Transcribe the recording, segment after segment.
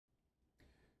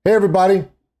Hey everybody,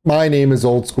 my name is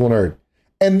Old School Nerd,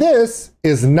 and this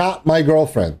is not my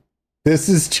girlfriend. This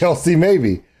is Chelsea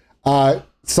Maybe.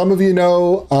 Some of you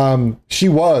know she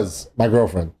was my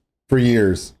girlfriend for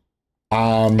years.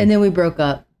 And then we broke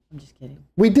up. I'm just kidding.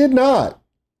 We did not.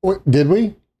 Did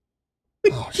we?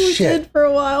 Oh, we did for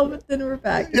a while, but then we're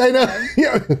back. Yeah, I know.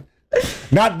 Yeah.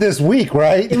 Not this week,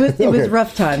 right? It was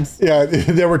rough times. Yeah,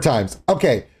 there were times.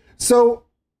 Okay, so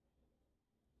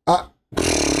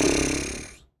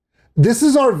this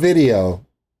is our video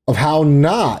of how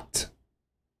not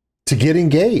to get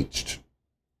engaged.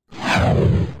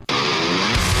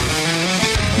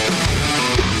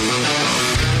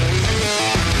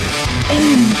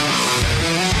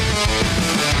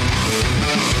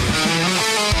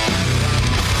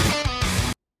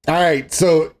 All right,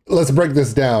 so let's break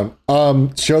this down.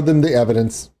 Show them the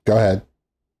evidence. Go ahead.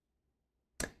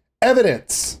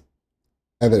 Evidence.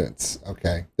 Evidence.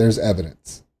 Okay, there's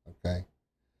evidence. Okay.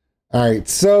 All right,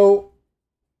 so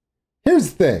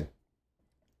here's the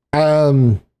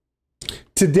thing.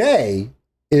 Today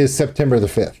is September the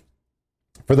 5th.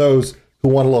 For those who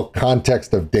want a little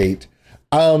context of date.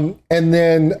 And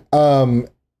then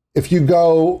if you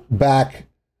go back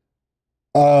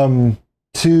to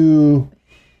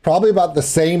probably about the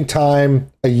same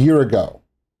time a year ago,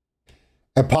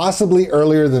 and possibly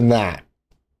earlier than that,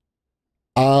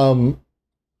 I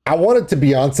wanted to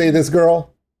Beyonce this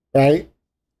girl, right?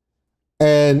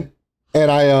 And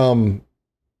I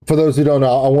for those who don't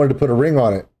know, I wanted to put a ring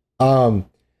on it.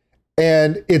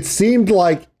 And it seemed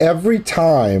like every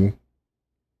time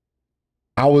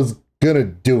I was gonna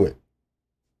do it,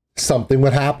 something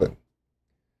would happen.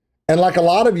 And like a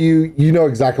lot of you, you know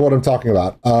exactly what I'm talking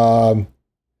about.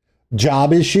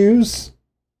 Job issues,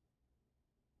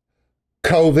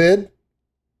 COVID,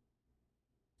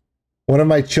 one of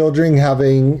my children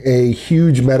having a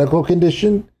huge medical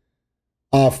condition,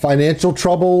 financial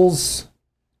troubles,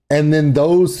 and then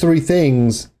those four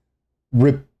things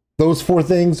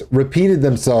repeated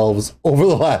themselves over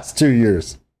the last 2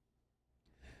 years.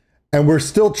 And we're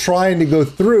still trying to go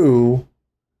through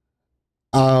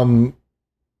all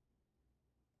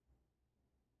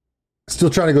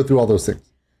those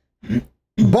things.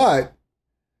 But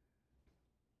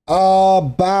I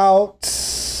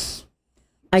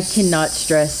cannot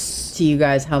stress to you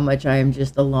guys how much I am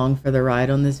just along for the ride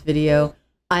on this video.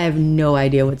 I have no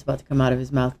idea what's about to come out of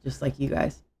his mouth, just like you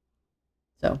guys.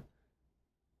 So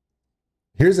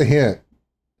here's a hint.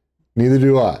 Neither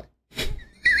do I.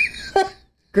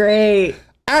 Great.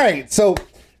 All right. So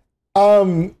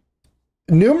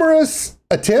numerous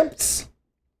attempts,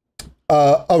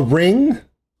 a ring,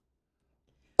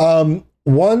 1,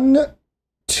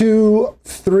 2,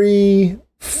 3,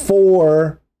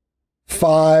 4,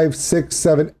 5, 6,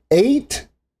 7, 8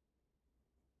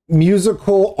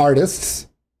 musical artists.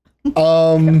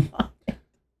 1,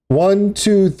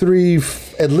 2, 3,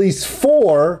 at least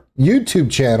 4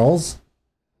 YouTube channels,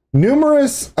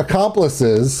 numerous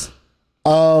accomplices,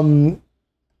 and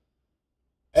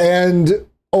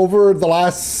over the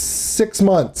last 6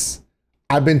 months,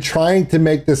 I've been trying to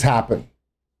make this happen.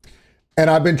 And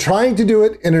I've been trying to do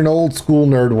it in an old school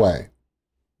nerd way.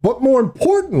 But more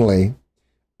importantly,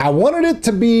 I wanted it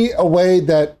to be a way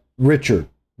that Richard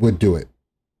would do it.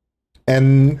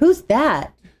 And who's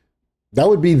that? That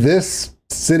would be this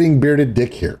sitting bearded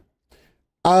dick here.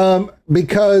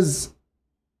 Because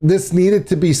this needed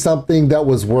to be something that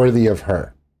was worthy of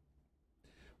her.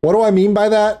 What do I mean by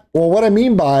that? Well, what I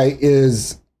mean by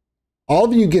is all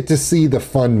of you get to see the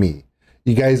fun me.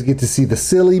 You guys get to see the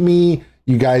silly me.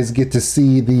 You guys get to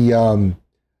see the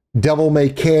devil may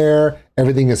care.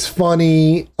 Everything is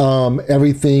funny.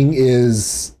 Everything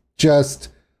is just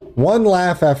one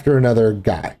laugh after another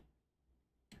guy.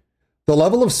 The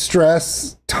level of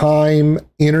stress, time,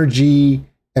 energy,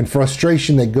 and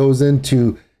frustration that goes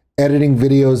into editing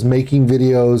videos, making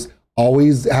videos,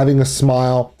 always having a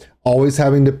smile, always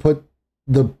having to put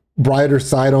the brighter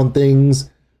side on things.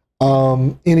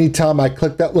 Anytime I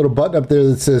click that little button up there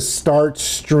that says start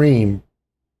stream,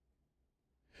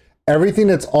 everything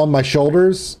that's on my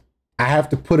shoulders, I have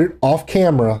to put it off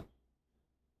camera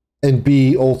and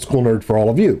be old school nerd for all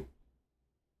of you.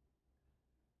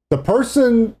 The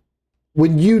person,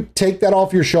 when you take that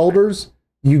off your shoulders,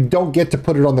 you don't get to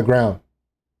put it on the ground.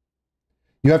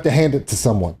 You have to hand it to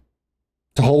someone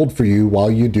to hold for you while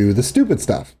you do the stupid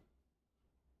stuff.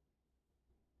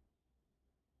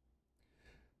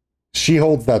 She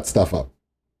holds that stuff up.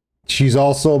 She's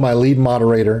also my lead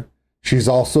moderator. She's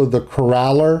also the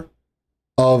corraller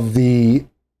of the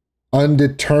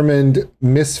undetermined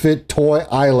misfit toy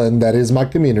island that is my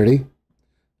community.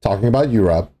 Talking about you,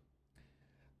 Rob.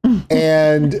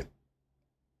 And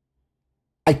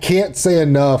I can't say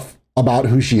enough about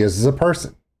who she is as a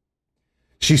person.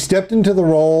 She stepped into the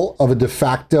role of a de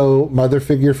facto mother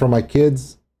figure for my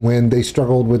kids when they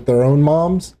struggled with their own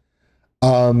moms.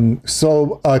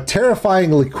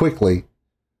 Terrifyingly quickly,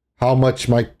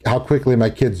 how quickly my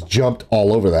kids jumped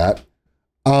all over that.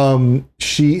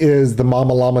 She is the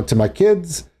mama llama to my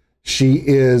kids. She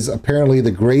is apparently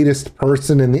the greatest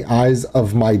person in the eyes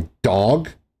of my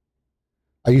dog.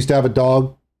 I used to have a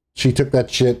dog. She took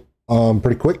that shit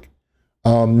pretty quick.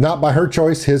 Not by her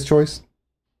choice, his choice.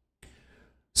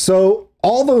 So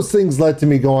all those things led to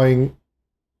me going,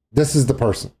 this is the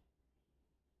person.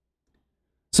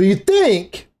 So you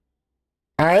think,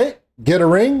 all right, get a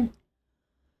ring,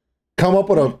 come up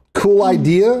with a cool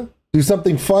idea, do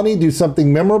something funny, do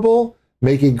something memorable,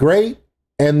 make it great,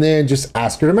 and then just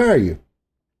ask her to marry you.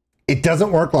 It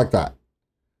doesn't work like that.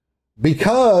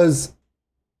 Because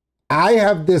I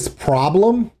have this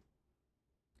problem.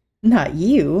 Not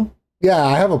you. Yeah,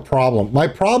 I have a problem. My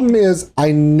problem is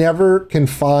I never can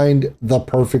find the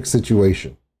perfect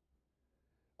situation.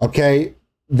 Okay?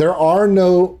 There are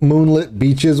no moonlit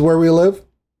beaches where we live.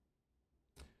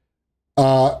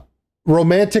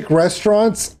 Romantic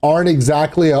restaurants aren't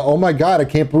exactly oh my God, I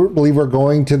can't believe we're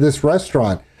going to this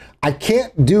restaurant. I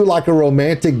can't do like a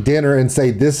romantic dinner and say,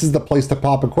 this is the place to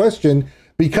pop a question,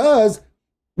 because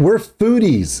we're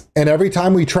foodies. And every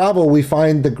time we travel, we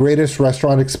find the greatest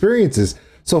restaurant experiences.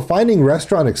 So finding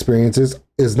restaurant experiences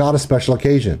is not a special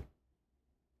occasion.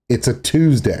 It's a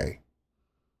Tuesday.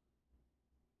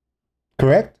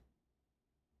 Correct?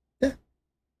 Yeah.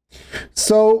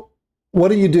 So what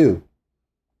do?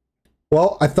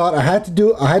 Well, I thought I had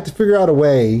to figure out a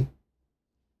way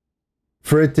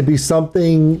for it to be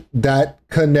something that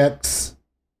connects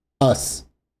us.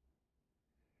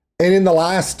 And in the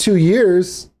last 2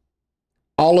 years,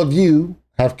 all of you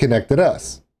have connected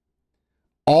us.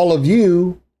 All of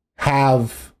you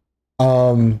have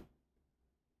kind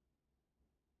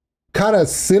of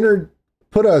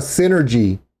put a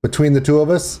synergy between the two of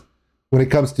us when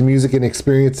it comes to music and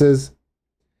experiences.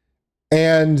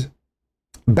 And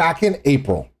back in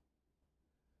April,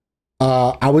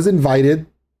 I was invited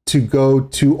to go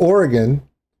to Oregon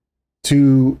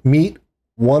to meet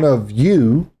one of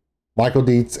you, Michael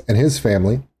Dietz, and his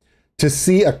family, to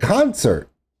see a concert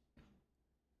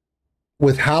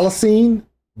with Karoline,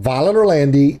 Violet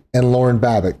Orlandi, and Lauren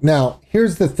Babic. Now,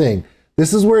 here's the thing.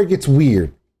 This is where it gets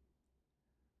weird.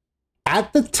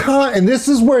 At the time, and this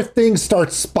is where things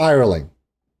start spiraling.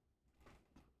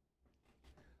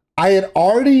 I had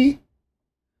already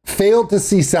failed to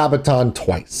see Sabaton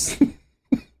twice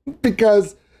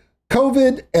because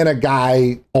COVID and a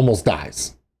guy almost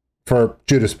dies for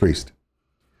Judas Priest.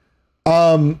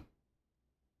 And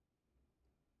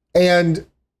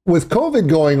with COVID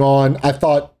going on, I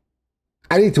thought,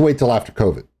 I need to wait till after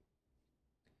COVID.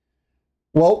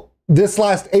 Well, this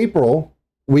last April,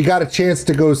 we got a chance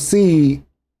to go see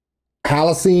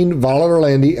Karoline, Violet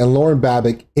Orlandi, and Lauren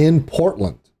Babic in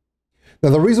Portland. Now,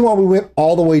 the reason why we went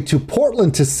all the way to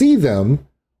Portland to see them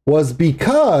was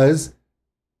because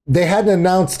they hadn't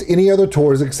announced any other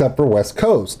tours except for West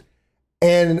Coast.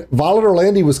 And Violet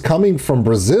Orlandi was coming from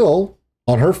Brazil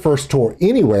on her first tour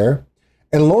anywhere.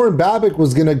 And Lauren Babic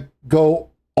was going to go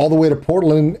all the way to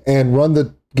Portland and run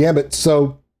the gambit.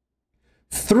 So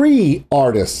 3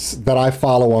 artists that I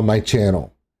follow on my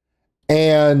channel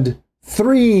and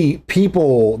 3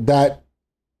 people that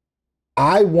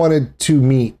I wanted to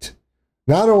meet,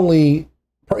 not only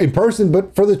in person,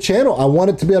 but for the channel. I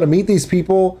wanted to be able to meet these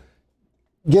people,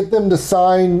 get them to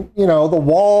sign, the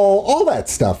wall, all that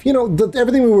stuff,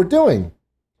 everything we were doing.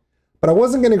 But I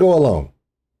wasn't going to go alone.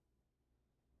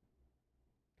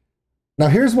 Now,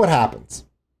 here's what happens.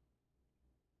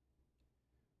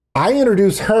 I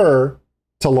introduced her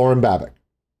to Lauren Babic.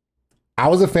 I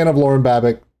was a fan of Lauren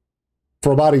Babic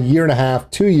for about 1.5 years,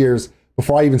 2 years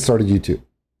before I even started YouTube.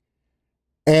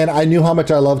 And I knew how much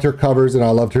I loved her covers and I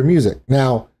loved her music.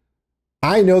 Now,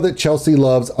 I know that Chelsea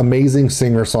loves amazing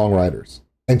singer-songwriters.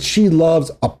 And she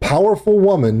loves a powerful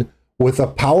woman with a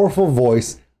powerful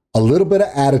voice, a little bit of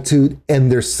attitude,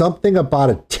 and there's something about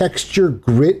a texture,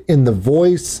 grit in the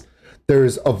voice.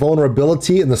 There's a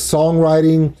vulnerability in the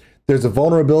songwriting. There's a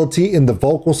vulnerability in the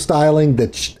vocal styling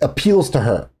that appeals to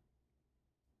her.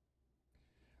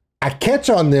 I catch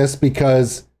on this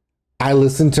because I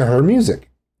listen to her music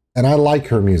and I like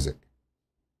her music.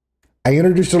 I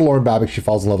introduced her to Lauren Babic. She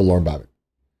falls in love with Lauren Babic.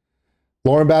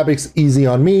 Lauren Babic's Easy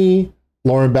on Me,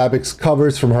 Lauren Babic's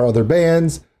covers from her other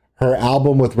bands, her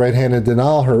album with Red Handed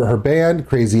Denial, her band,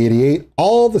 Crazy 88,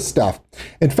 all the stuff.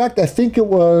 In fact, I think it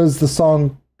was the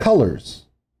song Colors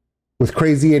with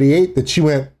Crazy 88 that she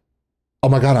went, oh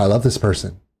my God, I love this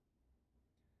person.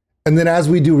 And then as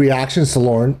we do reactions to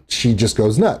Lauren, she just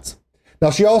goes nuts.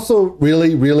 Now, she also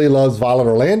really, really loves Violet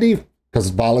Orlandi because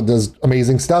Violet does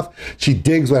amazing stuff. She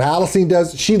digs what Halasine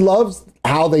does. She loves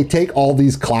how they take all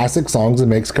these classic songs and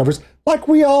makes covers like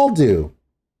we all do.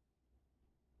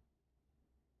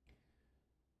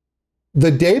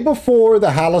 The day before the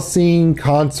Halasine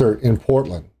concert in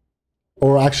Portland,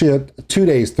 or actually 2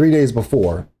 days, 3 days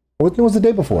before, what was the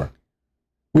day before?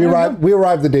 We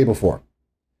arrived the day before.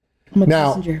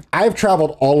 Now, I've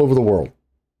traveled all over the world.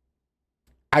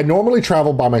 I normally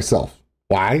travel by myself.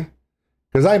 Why?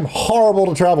 Because I'm horrible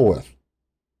to travel with.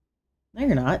 No,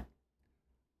 you're not.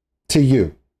 To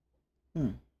you.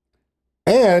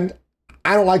 And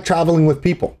I don't like traveling with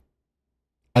people.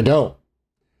 I don't.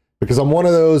 Because I'm one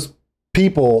of those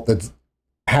people that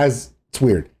it's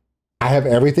weird. I have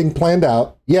everything planned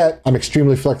out, yet I'm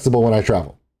extremely flexible when I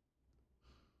travel.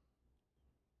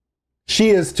 She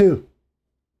is too.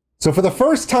 So for the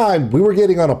first time, we were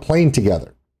getting on a plane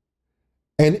together.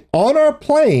 And on our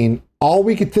plane, all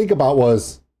we could think about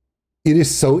was, it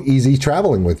is so easy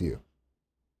traveling with you.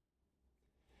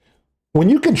 When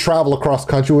you can travel across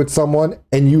country with someone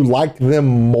and you like them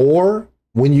more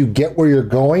when you get where you're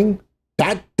going,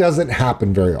 that doesn't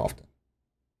happen very often.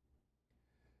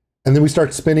 And then we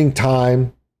start spending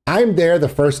time. I'm there the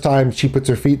first time she puts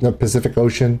her feet in the Pacific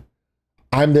Ocean.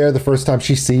 I'm there the first time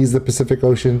she sees the Pacific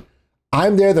Ocean.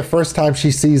 I'm there the first time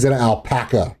she sees an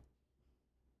alpaca.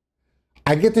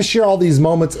 I get to share all these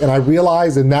moments, and I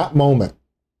realize in that moment,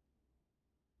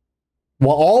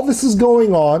 while all this is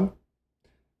going on,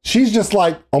 she's just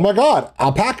like, oh my God,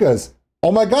 alpacas.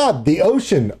 Oh my God, the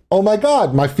ocean. Oh my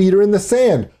God, my feet are in the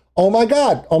sand. Oh my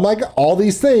God, all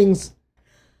these things.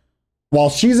 While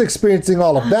she's experiencing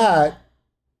all of that,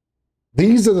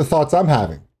 these are the thoughts I'm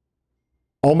having.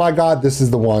 Oh my God, this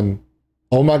is the one.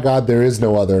 Oh my God, there is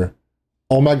no other.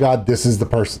 Oh my God, this is the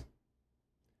person.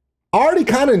 I already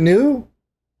kind of knew,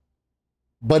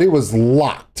 but it was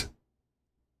locked.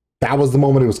 That was the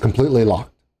moment it was completely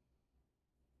locked.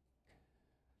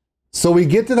 So we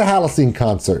get to the Halasine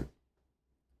concert.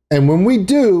 And when we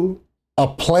do, a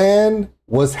plan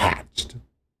was hatched.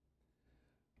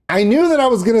 I knew that I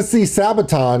was going to see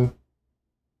Sabaton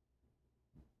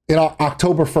in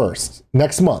October 1st,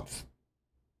 next month.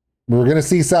 We were going to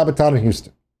see Sabaton in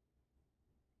Houston.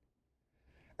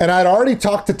 And I'd already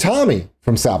talked to Tommy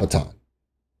from Sabaton.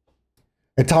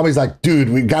 And Tommy's like, dude,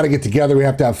 we got to get together. We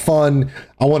have to have fun.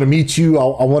 I want to meet you.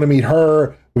 I want to meet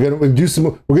her. We're going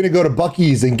to go to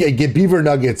Buc-ee's and get beaver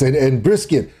nuggets and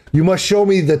brisket. You must show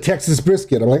me the Texas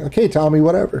brisket. I'm like, okay, Tommy,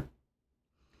 whatever.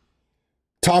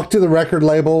 Talk to the record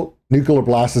label. Nuclear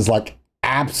Blast is like,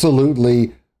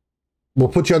 absolutely. We'll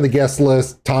put you on the guest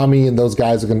list. Tommy and those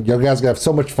guys you guys are going to have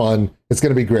so much fun. It's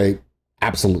going to be great.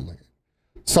 Absolutely.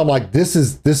 So I'm like, this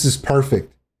is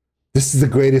perfect. This is the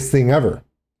greatest thing ever.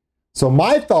 So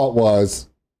my thought was,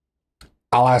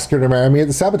 I'll ask her to marry me at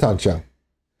the Sabaton show.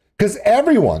 Because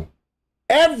every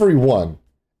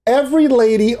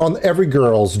lady on every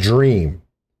girl's dream,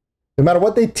 no matter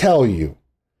what they tell you,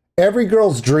 every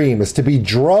girl's dream is to be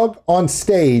drugged on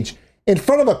stage in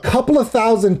front of a couple of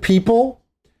thousand people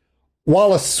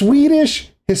while a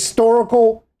Swedish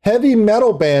historical heavy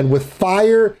metal band with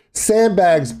fire,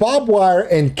 sandbags, barbed wire,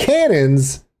 and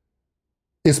cannons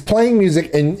is playing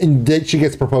music and she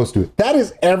gets proposed to. That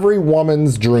is every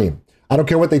woman's dream. I don't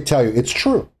care what they tell you. It's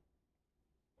true.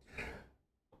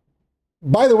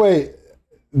 By the way,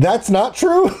 that's not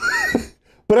true.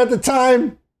 But at the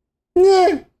time,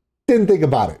 didn't think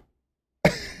about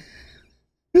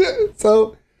it.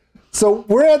 So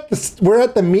we're at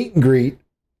the meet and greet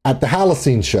at the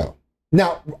Halasine show.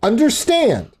 Now,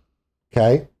 understand,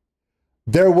 okay?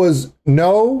 There was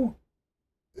no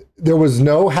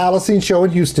Halasine show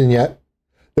in Houston yet.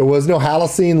 There was no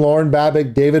Halasine, Lauren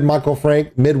Babic, David Michael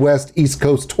Frank, Midwest, East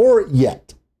Coast tour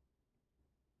yet.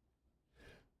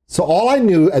 So all I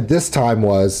knew at this time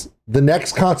was the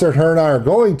next concert her and I are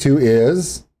going to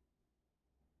is...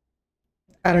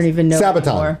 I don't even know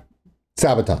anymore.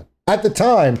 Sabaton. At the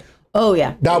time... Oh,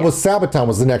 yeah. That was Sabaton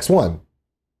was the next one.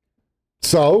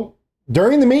 So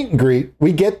during the meet and greet,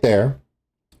 we get there.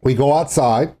 We go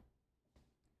outside.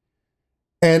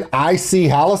 And I see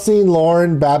Halasine,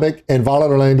 Lauren Babic, and Violet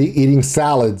Orlandi eating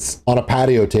salads on a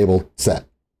patio table set.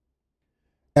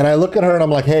 And I look at her and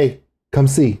I'm like, hey, come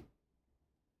see.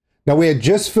 Now, we had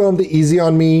just filmed the Easy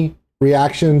on Me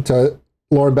reaction to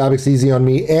Lauren Babic's Easy on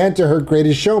Me and to her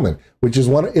Greatest Showman, which is,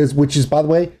 by the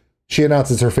way, she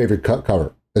announces her favorite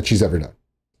cover that she's ever done.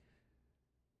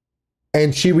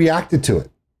 And she reacted to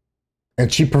it.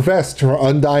 And she professed her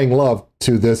undying love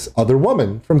to this other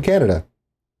woman from Canada.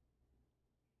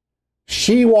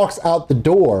 she walks out the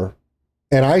door,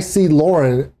 and I see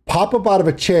Lauren pop up out of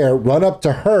a chair, run up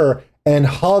to her, and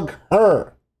hug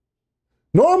her.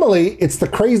 Normally, it's the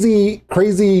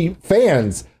crazy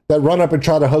fans that run up and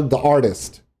try to hug the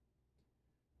artist.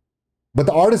 But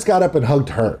the artist got up and hugged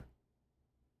her.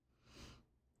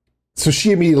 So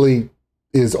she immediately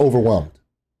is overwhelmed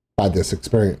by this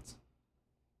experience.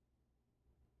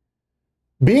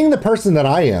 Being the person that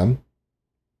I am,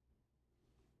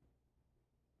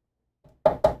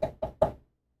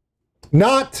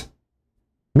 not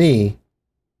me,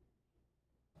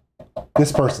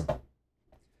 this person,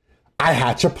 I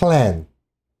hatch a plan.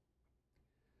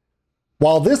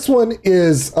 While this one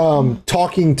is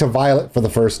talking to Violet for the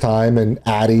first time and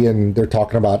Addie, and they're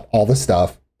talking about all this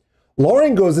stuff,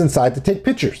 Lauren goes inside to take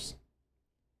pictures.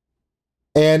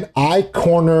 And I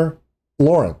corner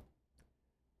Lauren.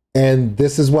 And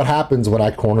this is what happens when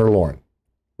I corner Lauren.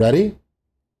 Ready?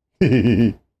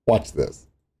 Watch this.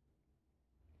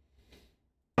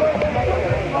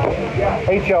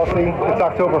 Hey Chelsea, it's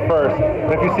October 1st.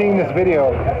 And if you've seen this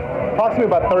video, approximately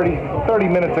about 30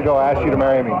 minutes ago, I asked you to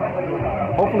marry me.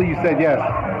 Hopefully you said yes.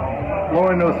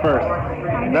 Lauren knows first.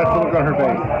 That's the look on her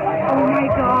face. Oh my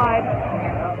God.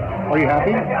 Are you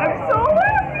happy? I'm so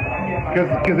happy.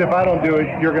 Because if I don't do it,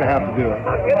 you're going to have to do it.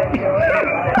 I'm going to do it.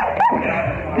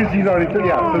 Because she's already,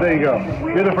 yeah, so there you go.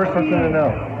 You're the first person to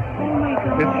know. Oh my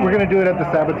God. We're going to do it at the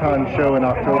Sabaton show in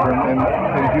October in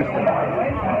Houston.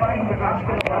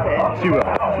 She will.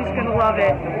 She's going to love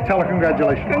it. Tell her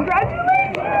congratulations. Congratulations.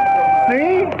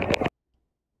 See?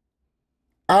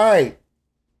 All right.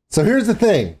 So here's the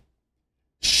thing.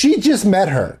 She just met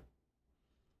her.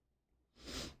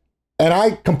 And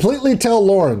I completely tell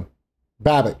Lauren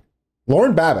Babbitt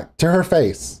to her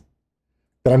face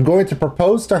that I'm going to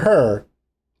propose to her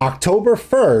October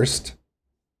 1st,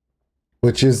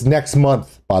 which is next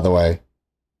month, by the way,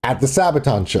 at the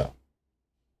Sabaton show.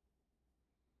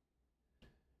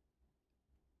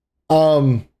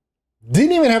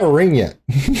 Didn't even have a ring yet,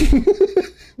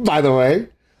 by the way.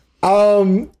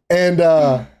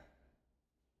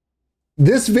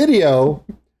 This video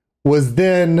was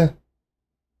then,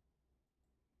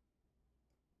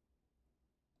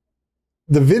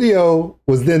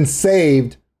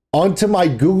 saved onto my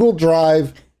Google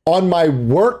Drive on my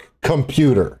work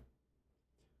computer.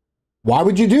 Why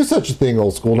would you do such a thing,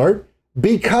 old school nerd?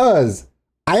 Because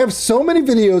I have so many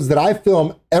videos that I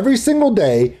film every single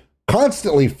day,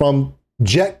 constantly, from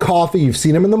Jet Coffee. You've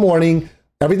seen him in the morning,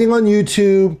 everything on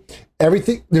YouTube,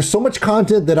 everything. There's so much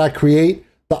content that I create.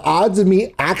 The odds of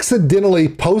me accidentally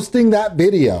posting that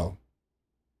video,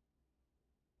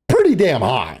 pretty damn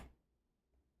high.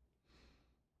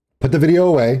 Put the video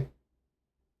away.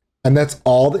 And that's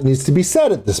all that needs to be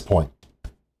said at this point.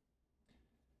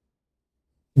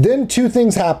 Then two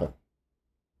things happen.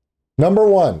 Number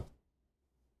one,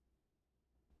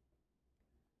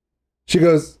 she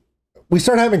goes, we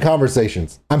start having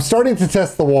conversations. I'm starting to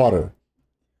test the water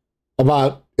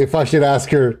about if I should ask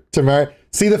her to marry.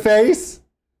 See the face?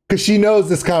 Because she knows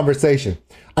this conversation.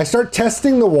 I start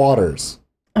testing the waters.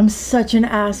 I'm such an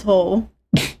asshole.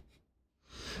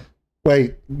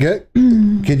 Wait, could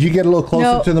you get a little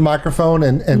closer to the microphone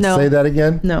and say that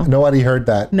again? No. Nobody heard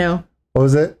that. No. What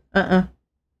was it?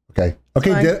 Okay.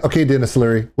 Okay, Dennis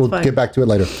Leary. We'll get back to it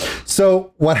later.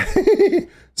 So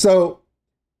so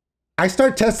I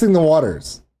start testing the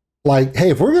waters. Like,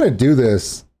 hey, if we're going to do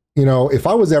this, if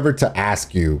I was ever to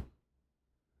ask you,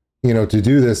 to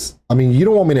do this, I mean, you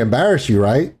don't want me to embarrass you,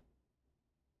 right?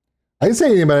 I didn't say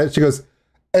anything about it. She goes,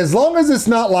 as long as it's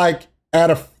not like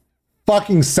at a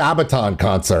fucking Sabaton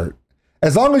concert,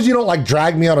 as long as you don't like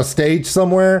drag me on a stage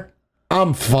somewhere,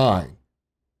 I'm fine.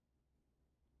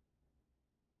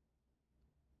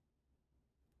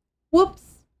 Whoops.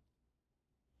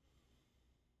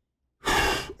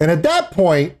 And at that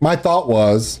point, my thought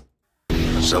was,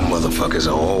 some motherfuckers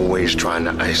are always trying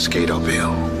to ice skate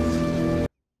uphill.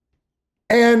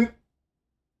 And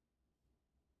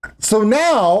so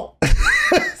now,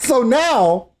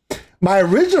 my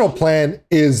original plan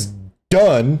is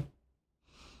done,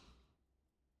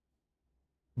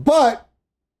 but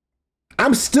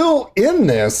I'm still in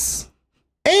this,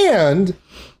 and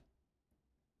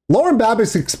Lauren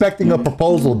Babbitt's expecting a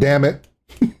proposal, damn it.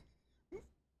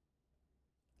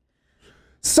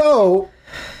 So,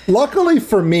 luckily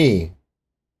for me,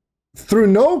 through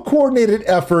no coordinated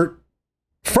effort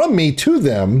from me to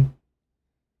them,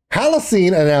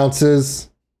 Halicene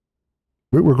announces,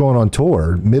 we're going on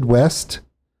tour, Midwest.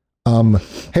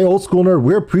 Hey, Old School Nerd,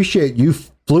 we appreciate you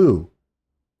flew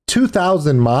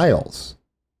 2,000 miles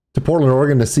to Portland,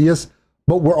 Oregon to see us,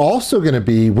 but we're also going to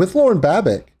be with Lauren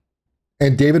Babbitt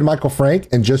and David Michael Frank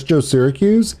and Just Joe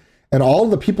Syracuse and all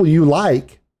the people you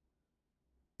like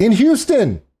in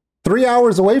Houston, 3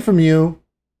 hours away from you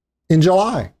in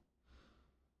July.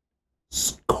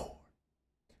 Score.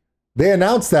 They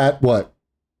announced that, what,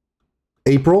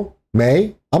 April,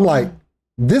 May? I'm like,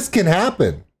 this can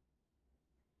happen.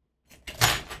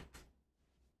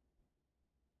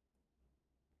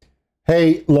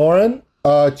 Hey, Lauren,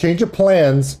 change of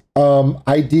plans.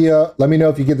 Idea, let me know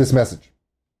if you get this message.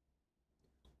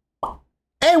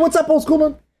 Hey, what's up, old school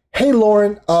nerd? Hey,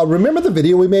 Lauren, remember the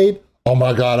video we made? Oh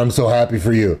my God, I'm so happy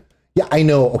for you. Yeah, I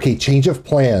know. Okay, change of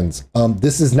plans.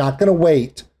 This is not going to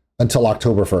wait until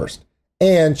October 1st.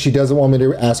 And she doesn't want me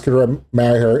to ask her to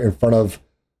marry her in front of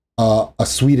a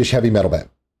Swedish heavy metal band.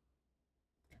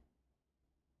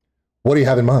 What do you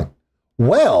have in mind?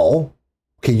 Well,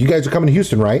 okay, you guys are coming to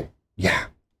Houston, right? Yeah.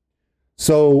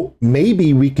 So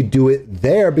maybe we could do it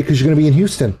there because you're going to be in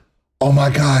Houston. Oh my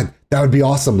God, that would be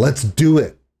awesome. Let's do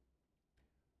it.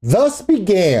 Thus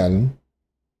began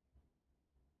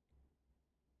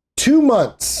 2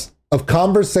 months of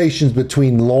conversations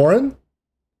between Lauren,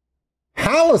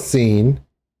 Halicine,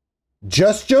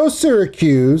 Just Joe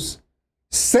Syracuse,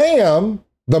 Sam,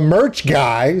 the merch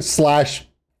guy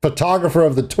 / photographer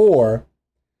of the tour,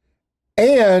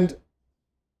 and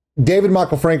David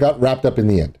Michael Frank got wrapped up in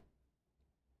the end.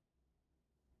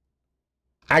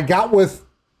 I got with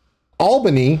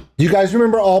Albany. Do you guys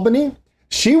remember Albany?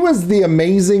 She was the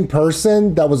amazing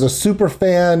person that was a super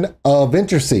fan of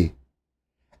Ventressy.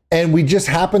 And we just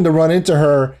happened to run into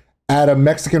her at a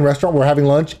Mexican restaurant. We're having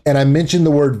lunch, and I mentioned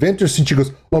the word Ventressy, and she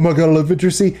goes, oh my God, I love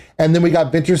Ventressy. And then we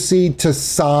got Ventressy to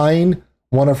sign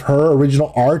one of her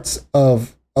original arts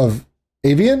of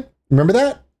Avian. Remember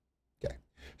that? Okay.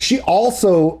 She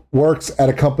also works at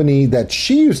a company that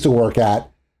she used to work at,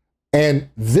 and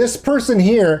this person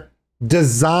here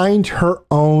designed her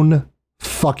own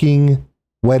fucking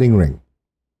wedding ring.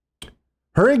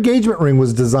 Her engagement ring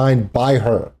was designed by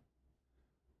her.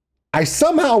 I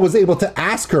somehow was able to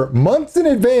ask her months in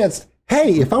advance,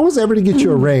 hey, if I was ever to get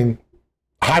you a ring,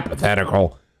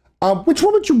 hypothetical, which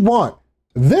one would you want?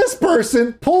 This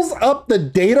person pulls up the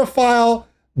data file,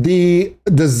 the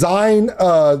design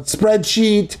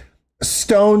spreadsheet,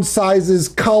 stone sizes,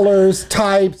 colors,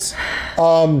 types,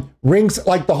 rings,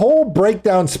 like the whole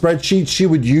breakdown spreadsheet she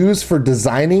would use for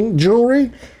designing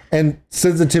jewelry, and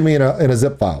sends it to me in a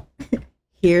zip file.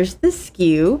 Here's the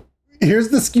SKU. Here's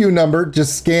the SKU number,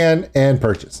 just scan and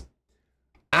purchase.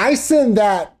 I send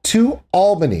that to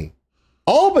Albany.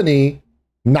 Albany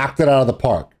knocked it out of the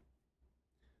park.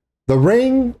 The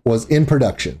ring was in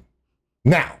production.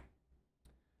 Now,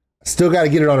 I still got to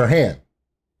get it on her hand.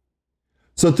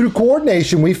 So through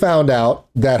coordination, we found out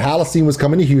that Halicine was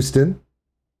coming to Houston.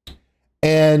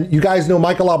 And you guys know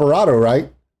Michael Albarado,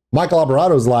 right? Michael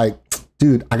Albarado's like,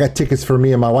 dude, I got tickets for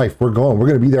me and my wife. We're going. We're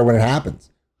going to be there when it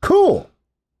happens. Cool.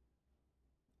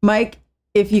 Mike,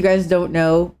 if you guys don't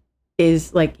know,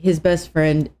 is like his best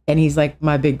friend, and he's like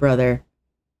my big brother.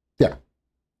 Yeah.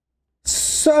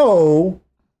 So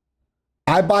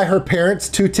I buy her parents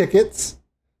 2 tickets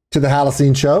to the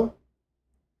Halicine show.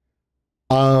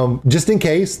 Just in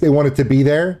case they wanted to be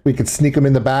there, we could sneak them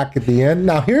in the back at the end.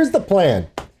 Now, here's the plan.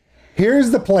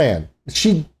 Here's the plan.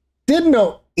 She didn't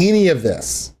know any of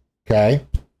this, okay?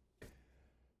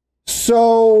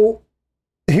 So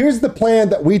here's the plan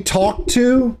that we talked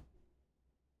to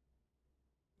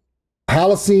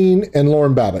Halicine and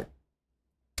Lauren Babbitt.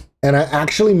 And I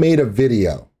actually made a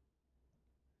video.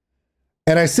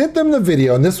 And I sent them the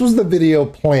video, and this was the video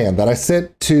plan that I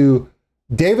sent to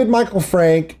David Michael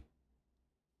Frank,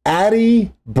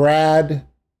 Addie, Brad,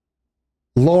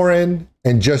 Lauren,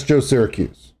 and Just Joe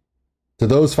Syracuse. To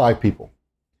those 5 people.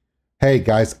 Hey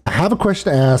guys, I have a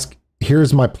question to ask.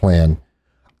 Here's my plan.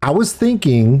 I was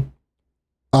thinking,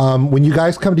 when you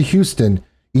guys come to Houston,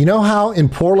 you know how in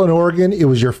Portland, Oregon, it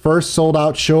was your first sold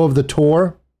out show of the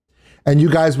tour? And you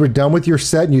guys were done with your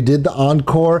set and you did the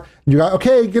encore. And you got,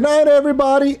 okay, good night,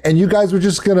 everybody. And you guys were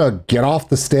just gonna get off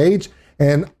the stage.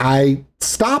 And I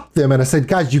stopped them and I said,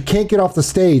 guys, you can't get off the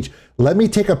stage. Let me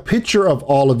take a picture of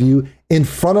all of you in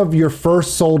front of your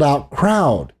first sold out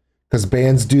crowd. Because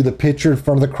bands do the picture in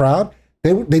front of the crowd.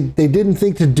 They didn't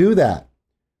think to do that.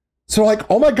 So like,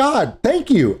 oh my God, thank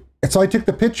you. And so I took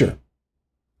the picture.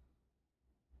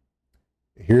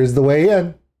 Here's the way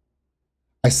in.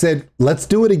 I said, let's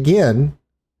do it again.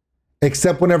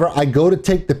 Except whenever I go to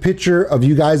take the picture of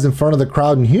you guys in front of the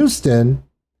crowd in Houston,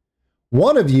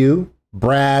 one of you,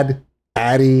 Brad,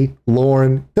 Addie,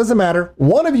 Lauren, doesn't matter.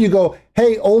 One of you go,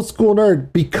 hey, old school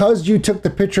nerd, because you took the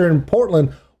picture in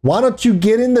Portland, why don't you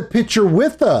get in the picture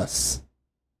with us?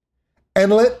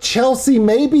 and let Chelsea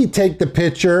maybe take the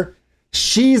picture.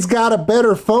 She's got a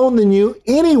better phone than you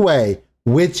anyway,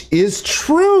 which is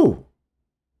true.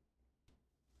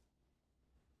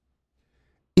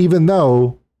 Even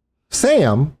though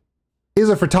Sam is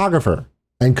a photographer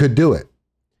and could do it.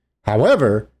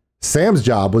 However, Sam's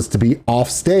job was to be off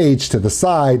stage to the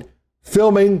side,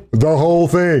 filming the whole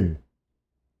thing.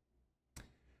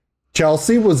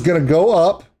 Chelsea was going to go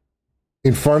up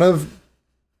in front of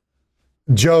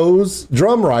Joe's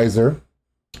drum riser.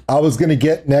 I was going to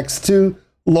get next to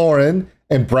Lauren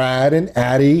and Brad and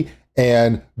Addie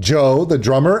and Joe, the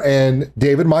drummer, and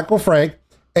David Michael Frank,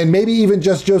 and maybe even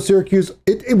just Joe Syracuse.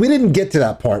 We didn't get to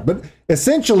that part, but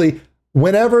essentially,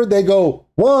 whenever they go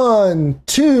 1,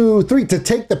 2, 3 to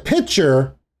take the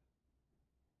picture,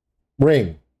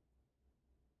 ring.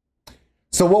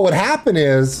 So what would happen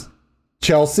is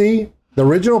Chelsea, the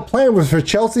original plan was for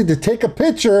Chelsea to take a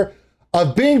picture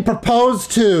of being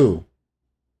proposed to.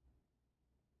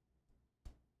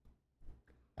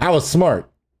 I was smart.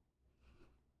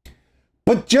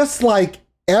 But just like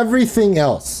everything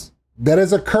else that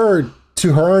has occurred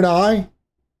to her and I,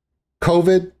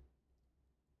 COVID,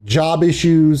 job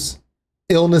issues,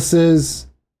 illnesses,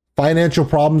 financial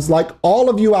problems, like all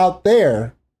of you out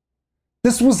there,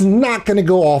 this was not going to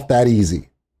go off that easy.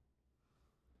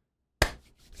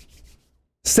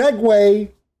 Segue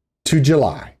to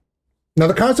July. Now,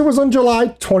 the concert was on July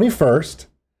 21st,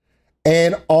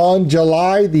 and on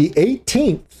July the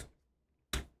 18th,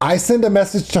 I send a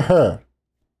message to her.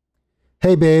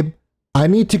 Hey, babe, I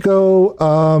need to go,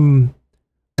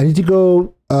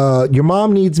 your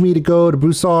mom needs me to go to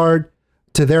Broussard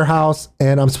to their house,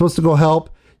 and I'm supposed to go help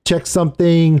check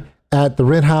something at the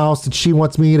rent house that she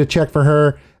wants me to check for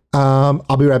her.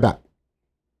 I'll be right back.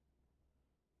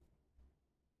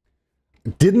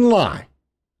 Didn't lie.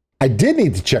 I did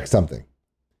need to check something.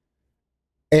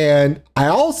 And I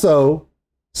also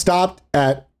stopped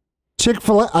at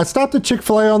Chick-fil-A. I stopped at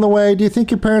Chick-fil-A on the way. Do you think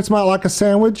your parents might like a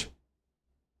sandwich?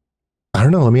 I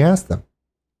don't know. Let me ask them.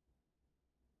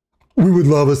 We would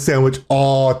love a sandwich.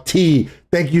 Oh, T.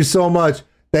 Thank you so much.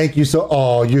 Thank you so.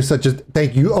 Oh, you're such a.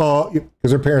 Thank you. Oh,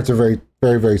 because her parents are very,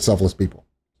 very, very selfless people.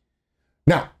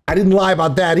 Now, I didn't lie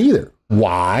about that either.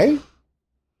 Why?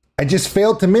 I just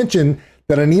failed to mention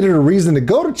that I needed a reason to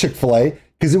go to Chick-fil-A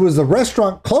because it was the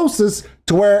restaurant closest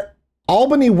to where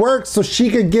Albany works, so she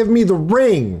could give me the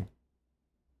ring.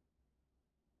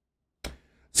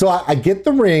 So I get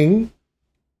the ring.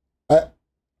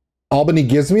 Albany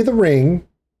gives me the ring.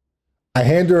 I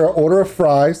hand her an order of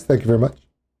fries. Thank you very much.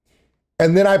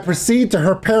 And then I proceed to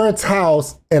her parents'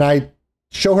 house and I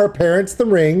show her parents the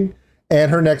ring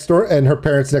and her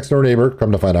parents' next door neighbor,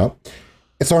 come to find out.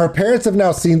 And so her parents have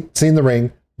now seen the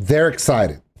ring. They're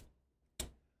excited.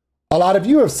 A lot of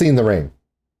you have seen the ring.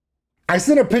 I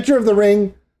sent a picture of the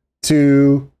ring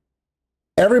to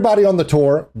everybody on the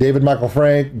tour. David Michael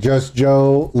Frank, Just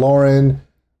Joe, Lauren,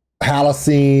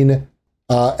 Halicine.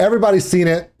 Everybody's seen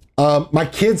it. My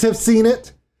kids have seen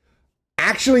it.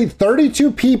 Actually,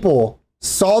 32 people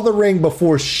saw the ring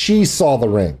before she saw the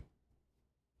ring.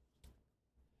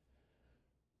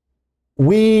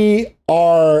 We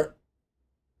are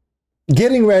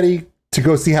getting ready to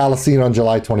go see Halicine on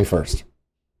July 21st.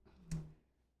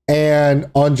 And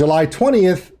on July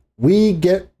 20th, we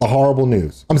get the horrible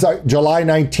news. I'm sorry, July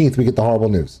 19th, we get the horrible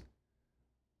news.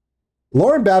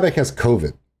 Lauren Babick has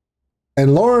COVID.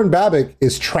 And Lauren Babick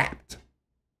is trapped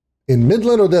in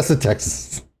Midland, Odessa,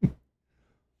 Texas.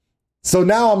 So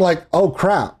now I'm like, oh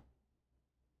crap.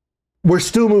 We're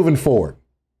still moving forward.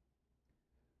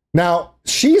 Now,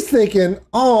 she's thinking,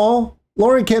 oh,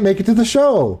 Lauren can't make it to the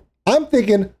show. I'm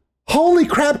thinking, holy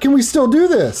crap, can we still do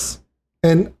this?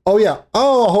 And oh yeah,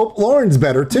 oh, I hope Lauren's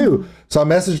better too. So I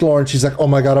messaged Lauren. She's like, oh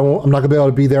my God, I'm not gonna be able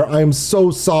to be there. I am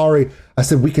so sorry. I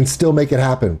said, we can still make it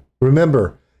happen.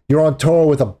 Remember, you're on tour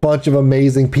with a bunch of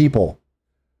amazing people,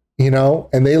 you know,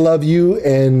 and they love you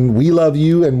and we love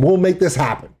you and we'll make this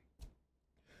happen.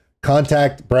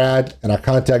 Contact Brad and I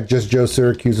contact Just Joe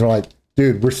Syracuse and I'm like,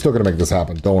 dude, we're still gonna make this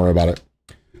happen. Don't worry about it.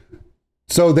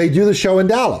 So they do the show in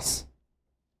Dallas.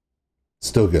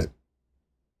 Still good.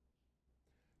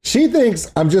 She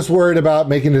thinks I'm just worried about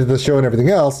making it to the show and everything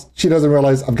else. She doesn't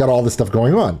realize I've got all this stuff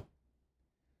going on.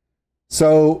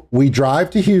 So we drive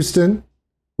to Houston.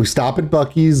 We stop at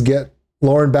Buc-ee's, get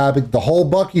Lauren Babick, the whole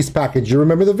Buc-ee's package. You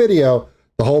remember the video,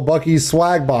 the whole Buc-ee's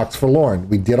swag box for Lauren.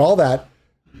 We did all that.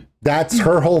 That's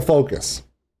her whole focus.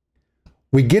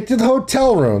 We get to the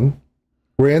hotel room.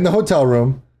 We're in the hotel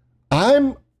room.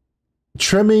 I'm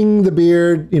trimming the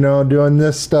beard, you know, doing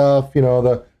this stuff, you know,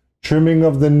 the trimming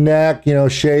of the neck, you know,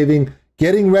 shaving,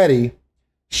 getting ready.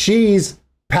 She's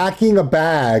packing a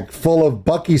bag full of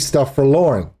Bucky stuff for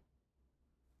Lauren.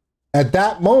 At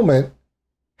that moment,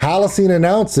 Halasine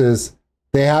announces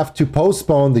they have to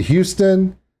postpone the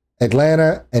Houston,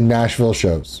 Atlanta, and Nashville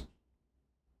shows.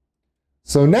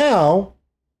 So now,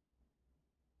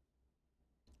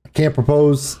 I can't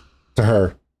propose to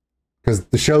her because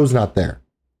the show's not there.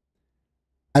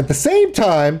 At the same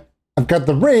time, I've got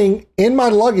the ring in my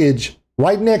luggage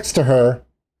right next to her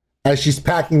as she's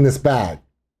packing this bag.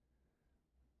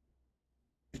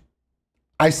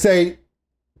 I say,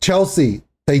 Chelsea,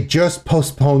 they just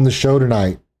postponed the show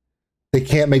tonight. They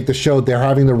can't make the show. They're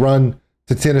having to run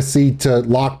to Tennessee to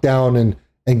lock down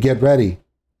and get ready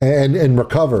and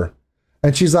recover.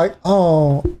 And she's like,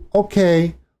 oh,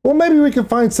 okay. Well, maybe we can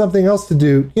find something else to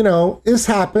do. You know, this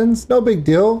happens. No big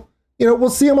deal. You know, we'll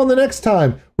see them on the next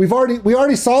time. We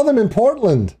already saw them in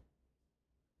Portland.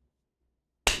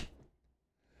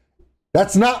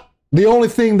 That's not the only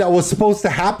thing that was supposed to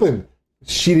happen.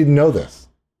 She didn't know this.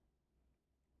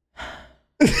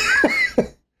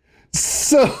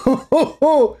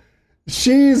 So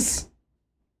she's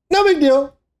no big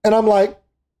deal. And I'm like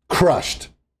crushed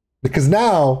because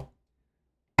now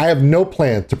I have no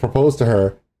plan to propose to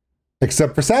her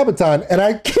except for Sabaton. And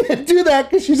I can't do that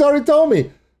because she's already told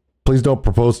me, please don't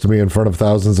propose to me in front of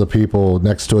thousands of people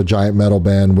next to a giant metal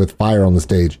band with fire on the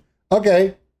stage.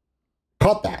 Okay.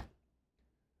 Caught that.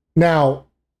 Now,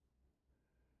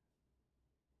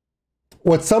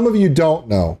 what some of you don't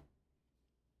know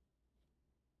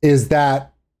is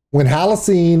that when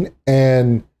Halasine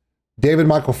and David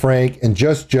Michael Frank and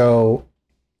Just Joe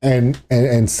and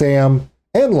Sam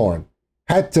and Lauren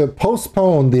had to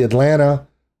postpone the Atlanta,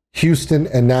 Houston,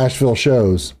 and Nashville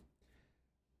shows,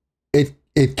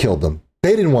 it killed them.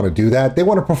 They didn't want to do that. They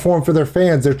want to perform for their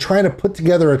fans. They're trying to put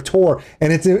together a tour,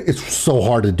 and it's so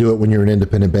hard to do it when you're an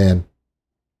independent band.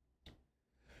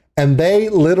 And they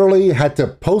literally had to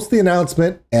post the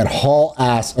announcement and haul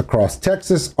ass across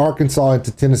Texas, Arkansas,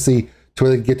 into Tennessee to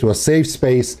where they could get to a safe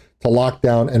space to lock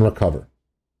down and recover.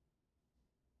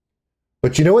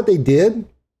 But you know what they did?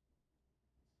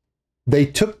 They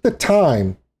took the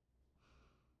time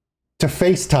to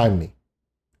FaceTime me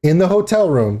in the hotel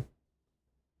room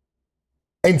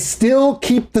and still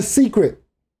keep the secret.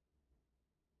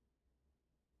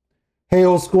 Hey,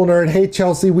 old school nerd. Hey,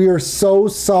 Chelsea, we are so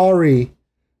sorry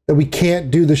that we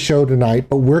can't do the show tonight,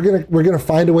 but we're gonna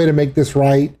find a way to make this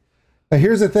right. Now,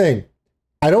 here's the thing.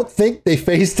 I don't think they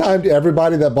FaceTimed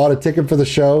everybody that bought a ticket for the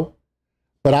show,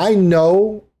 but I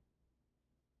know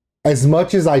as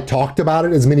much as I talked about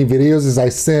it, as many videos as I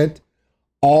sent,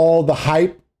 all the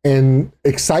hype and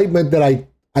excitement that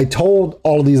I told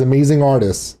all of these amazing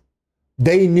artists,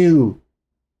 they knew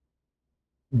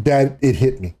that it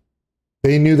hit me.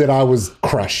 They knew that I was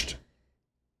crushed.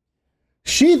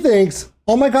 She thinks,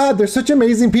 oh my God, they're such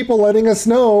amazing people letting us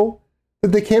know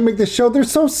that they can't make the show. They're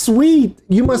so sweet.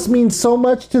 You must mean so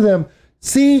much to them.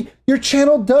 See, your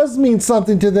channel does mean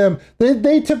something to them.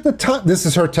 They took the time. This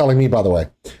is her telling me, by the way.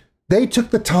 They took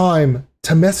the time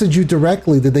to message you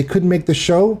directly that they couldn't make the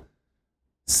show.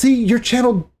 See, your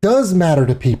channel does matter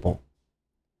to people.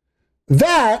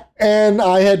 That, and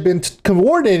I had been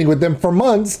coordinating with them for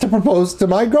months to propose to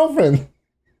my girlfriend.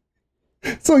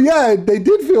 So yeah, they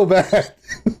did feel bad.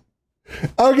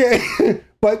 Okay,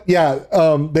 but yeah,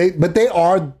 they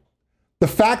are, the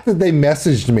fact that they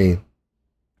messaged me,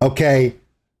 okay,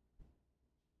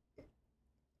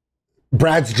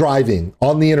 Brad's driving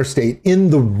on the interstate in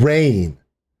the rain.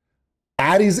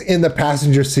 Addie's in the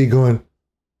passenger seat going,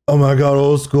 oh my God,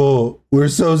 old school, we're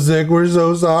so sick, we're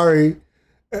so sorry.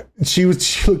 She looked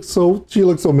so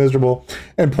miserable.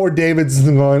 And poor David's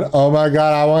going, oh my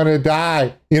God, I want to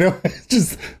die. You know, it's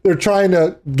just, they're trying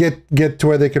to get to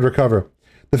where they could recover.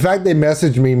 The fact they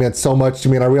messaged me meant so much to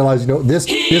me, and I realized, you know, this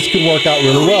could work out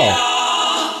really well.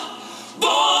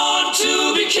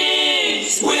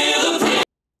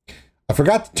 I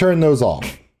forgot to turn those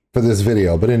off for this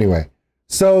video, but anyway.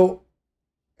 So,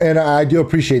 and I do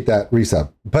appreciate that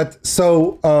resub. But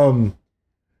so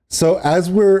as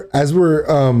we're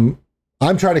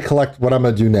I'm trying to collect what I'm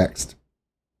gonna do next.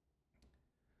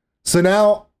 So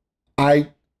now I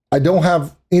don't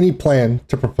have any plan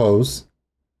to propose.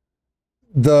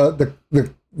 I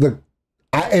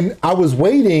was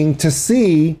waiting to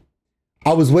see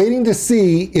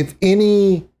if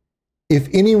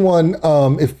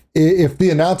the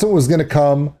announcement was going to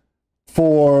come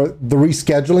for the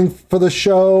rescheduling for the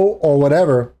show or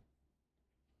whatever.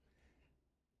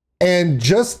 And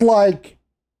just like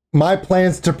my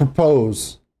plans to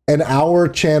propose and our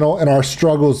channel and our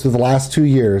struggles for the last 2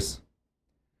 years,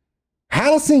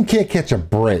 Halasine can't catch a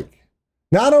break.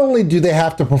 Not only do they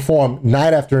have to perform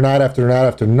night after night after night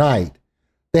after night,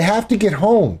 they have to get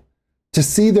home to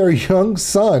see their young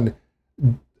son,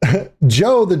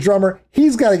 Joe, the drummer.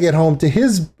 He's got to get home to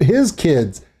his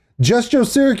kids. Just Joe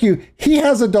Syracuse, he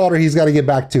has a daughter he's got to get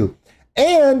back to.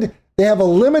 And they have a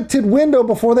limited window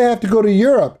before they have to go to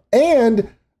Europe. And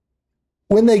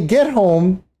when they get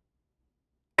home,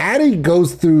 Addie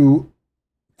goes through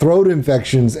throat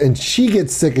infections and she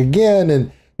gets sick again,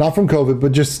 and not from COVID,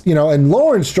 but just, you know, and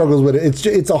Lauren struggles with it.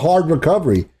 It's a hard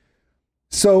recovery.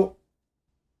 So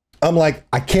I'm like,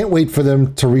 I can't wait for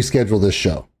them to reschedule this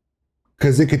show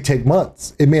because it could take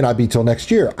months. It may not be till next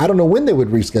year. I don't know when they would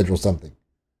reschedule something.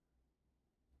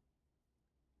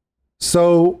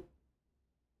 So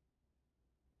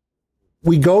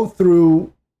we go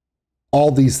through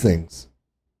all these things.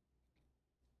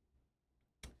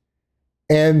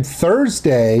 And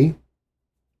Thursday,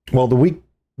 well, the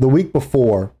week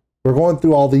before, we're going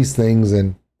through all these things,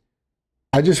 and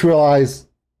I just realized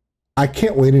I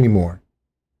can't wait anymore.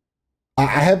 I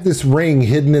have this ring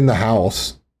hidden in the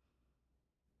house.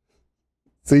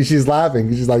 See, she's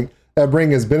laughing. She's like, that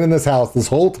ring has been in this house this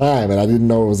whole time, and I didn't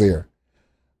know it was here.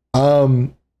 I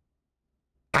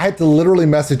had to literally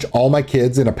message all my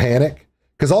kids in a panic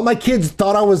because all my kids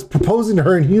thought I was proposing to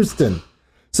her in Houston.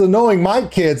 So knowing my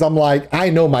kids, I'm like, I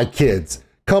know my kids.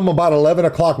 Come about 11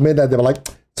 o'clock midnight, they were like,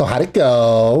 so how'd it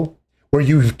go? Were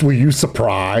you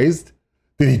surprised?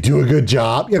 Did he do a good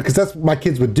job? You know, because that's my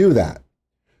kids would do that.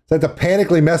 So I had to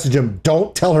panically message him,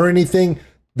 don't tell her anything.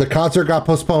 The concert got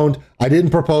postponed. I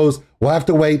didn't propose. We'll have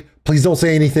to wait. Please don't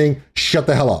say anything. Shut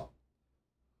the hell up.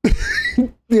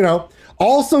 You know,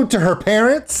 also to her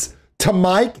parents, to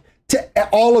Mike, to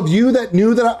all of you that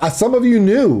knew that some of you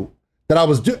knew that I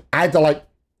was I had to like,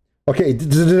 okay,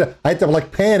 I had to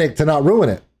like panic to not ruin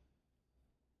it.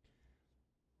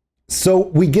 So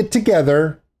we get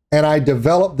together and I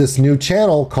developed this new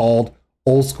channel called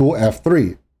Old School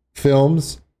F3,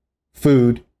 Films,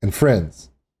 Food, and Friends.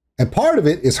 And part of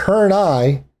it is her and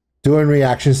I doing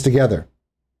reactions together.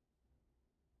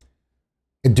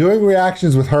 And doing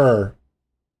reactions with her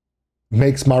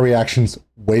makes my reactions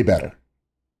way better.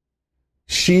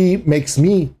 She makes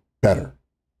me better.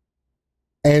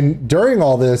 And during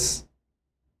all this,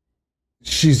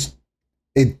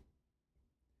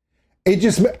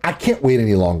 I can't wait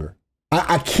any longer.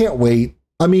 I can't wait.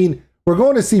 I mean, we're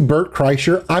going to see Bert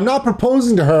Kreischer. I'm not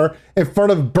proposing to her in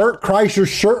front of Bert Kreischer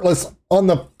shirtless on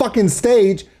the fucking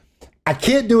stage. I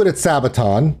can't do it at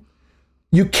Sabaton.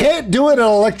 You can't do it at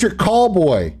Electric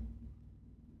Callboy.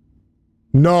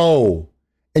 No.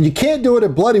 And you can't do it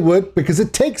at Bloodywood because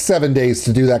it takes 7 days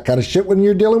to do that kind of shit when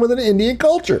you're dealing with an Indian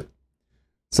culture.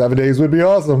 7 days would be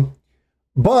awesome.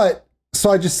 But, so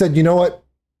I just said, you know what?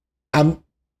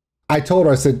 I told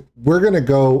her, I said, we're going to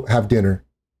go have dinner.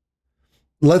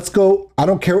 Let's go. I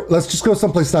don't care. Let's just go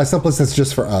someplace nice, someplace that's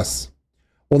just for us.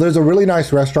 Well, there's a really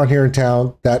nice restaurant here in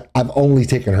town that I've only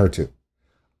taken her to.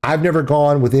 I've never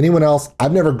gone with anyone else.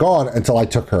 I've never gone until I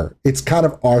took her. It's kind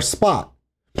of our spot.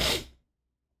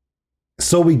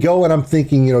 So we go and I'm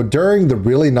thinking, you know, during the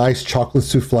really nice chocolate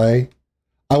souffle,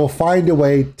 I will find a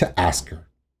way to ask her.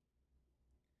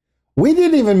 We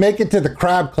didn't even make it to the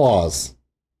crab claws.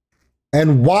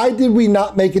 And why did we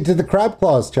not make it to the crab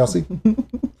claws, Chelsea?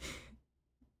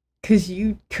 Because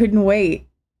you couldn't wait.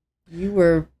 You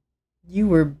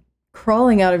were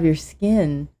crawling out of your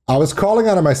skin. I was crawling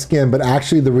out of my skin, but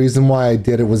actually the reason why I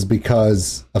did it was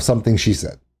because of something she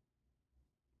said.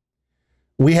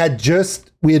 We had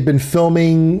been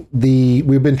filming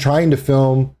we've been trying to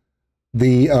film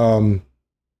the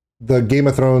Game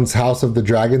of Thrones House of the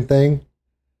Dragon thing.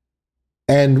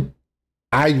 And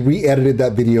I re-edited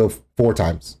that video 4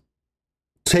 times,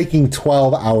 taking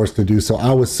 12 hours to do so.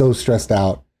 I was so stressed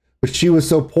out, but she was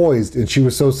so poised and she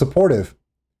was so supportive.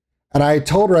 And I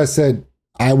told her, I said,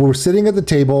 we were sitting at the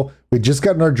table. We'd just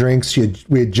gotten our drinks.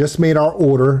 We had just made our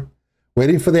order,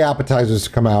 waiting for the appetizers to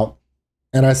come out.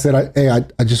 And I said, hey,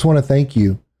 I just want to thank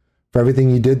you for everything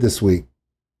you did this week.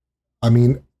 I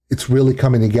mean, it's really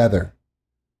coming together.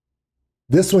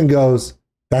 This one goes,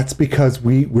 that's because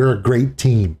we're a great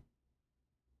team.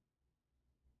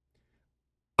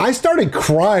 I started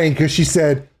crying because she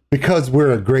said, because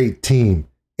we're a great team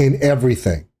in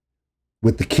everything.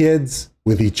 With the kids,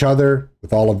 with each other,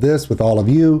 with all of this, with all of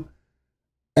you.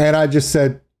 And I just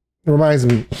said, it reminds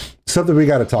me, something we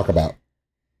got to talk about.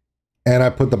 And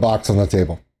I put the box on the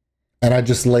table. And I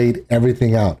just laid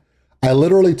everything out. I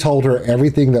literally told her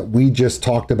everything that we just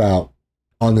talked about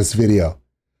on this video.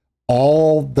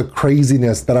 All the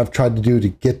craziness that I've tried to do to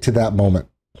get to that moment.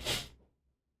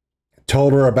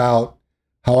 Told her about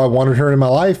how I wanted her in my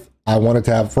life. I wanted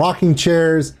to have rocking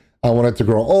chairs. I want it to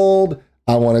grow old.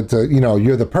 I want it to,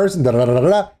 you're the person, da da da da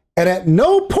da. And at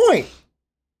no point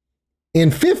in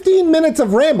 15 minutes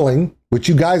of rambling, which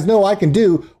you guys know I can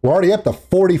do, we're already up to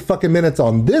 40 fucking minutes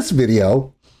on this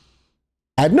video.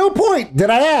 At no point did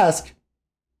I ask,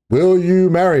 will you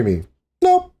marry me?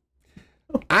 Nope.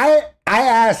 I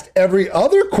asked every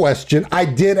other question. I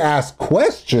did ask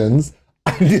questions.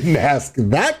 I didn't ask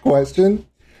that question.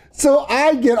 So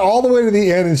I get all the way to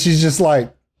the end and she's just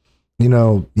like,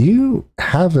 you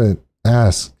haven't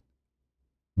asked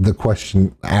the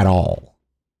question at all.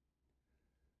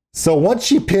 So once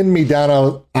she pinned me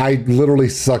down, I literally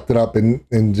sucked it up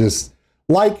and just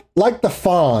like the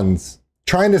Fonz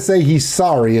trying to say he's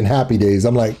sorry in Happy Days.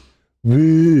 I'm like,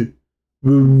 will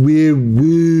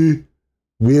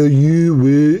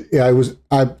you?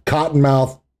 I cotton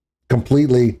mouth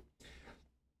completely.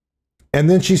 And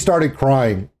then she started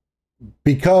crying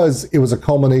because it was a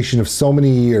culmination of so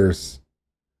many years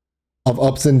of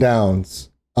ups and downs,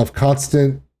 of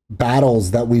constant battles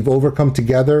that we've overcome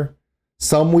together.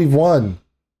 Some we've won,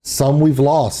 some we've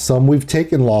lost, some we've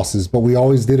taken losses, but we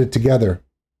always did it together.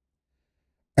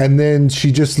 And then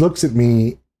she just looks at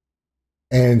me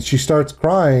and she starts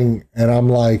crying and I'm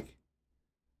like,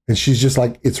 and she's just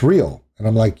like, it's real. And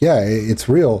I'm like, yeah, it's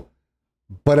real.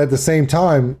 But at the same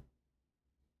time,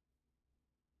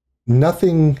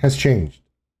 nothing has changed.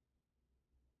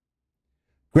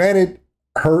 Granted,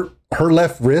 her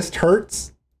left wrist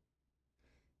hurts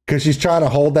because she's trying to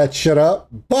hold that shit up.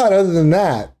 But other than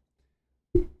that,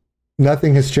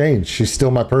 nothing has changed. She's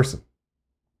still my person.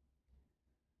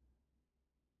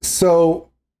 So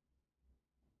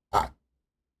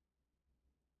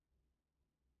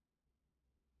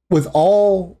with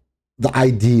all the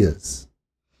ideas,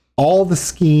 all the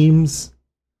schemes,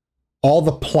 all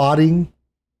the plotting,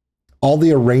 all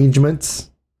the arrangements,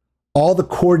 all the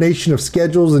coordination of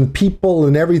schedules and people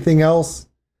and everything else,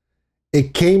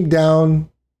 it came down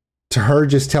to her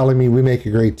just telling me we make a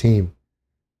great team.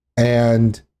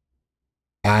 And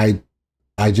I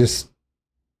just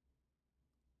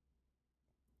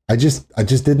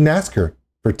didn't ask her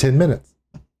for 10 minutes.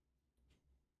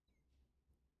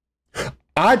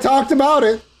 I talked about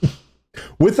it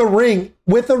with a ring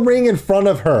in front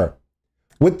of her,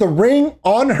 with the ring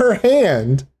on her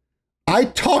hand. I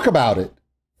talk about it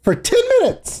for 10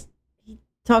 minutes. He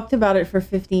talked about it for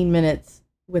 15 minutes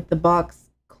with the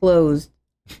box closed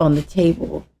on the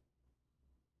table.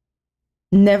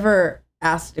 Never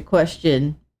asked a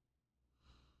question.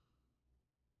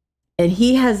 And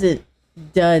he hasn't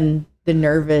done the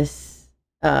nervous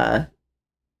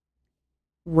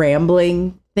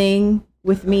rambling thing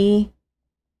with me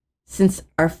since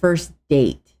our first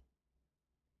date.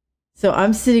 So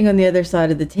I'm sitting on the other side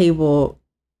of the table,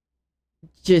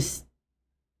 just,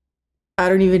 I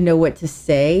don't even know what to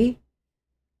say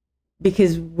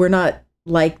because we're not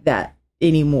like that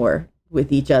anymore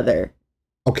with each other.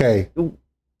 Okay.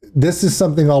 This is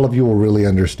something all of you will really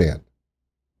understand.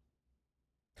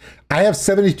 I have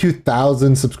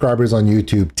 72,000 subscribers on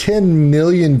YouTube, 10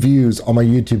 million views on my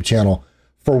YouTube channel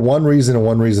for one reason and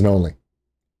one reason only.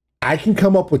 I can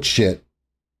come up with shit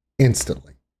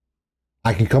instantly.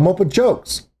 I can come up with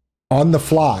jokes on the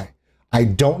fly. I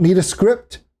don't need a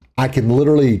script. I can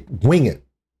literally wing it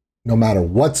no matter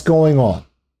what's going on.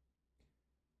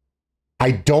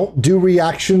 I don't do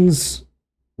reactions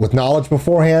with knowledge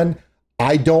beforehand.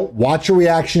 I don't watch a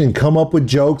reaction and come up with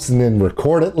jokes and then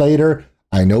record it later.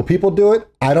 I know people do it.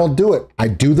 I don't do it. I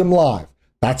do them live.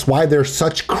 That's why they're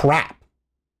such crap.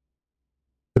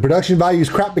 The production value is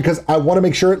crap because I want to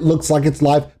make sure it looks like it's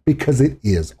live because it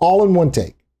is. All in one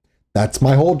take. That's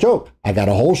my whole joke. I got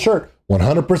a whole shirt,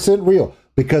 100% real,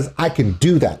 because I can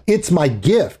do that. It's my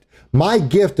gift. My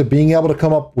gift of being able to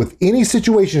come up with any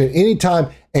situation at any time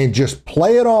and just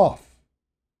play it off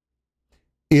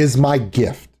is my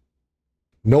gift.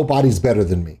 Nobody's better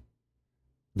than me.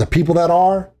 The people that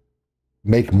are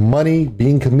make money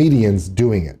being comedians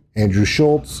doing it. Andrew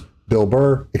Schultz, Bill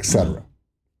Burr, etc.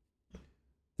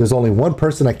 There's only one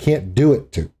person I can't do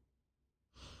it to.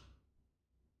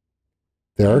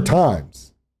 There are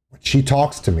times when she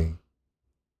talks to me,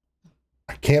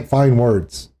 I can't find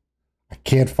words. I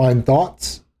can't find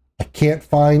thoughts. I can't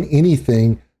find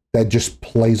anything that just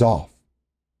plays off.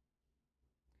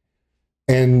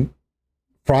 And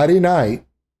Friday night,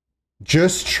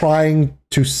 just trying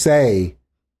to say,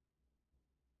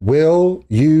 will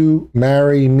you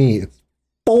marry me? It's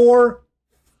 4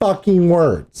 fucking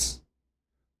words.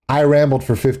 I rambled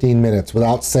for 15 minutes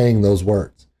without saying those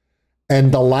words.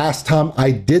 And the last time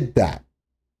I did that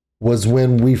was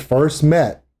when we first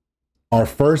met, our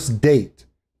first date.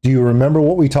 Do you remember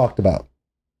what we talked about?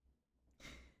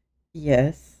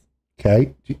 Yes.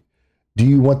 Okay. Do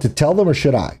you want to tell them or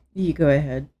should I? You go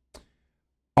ahead.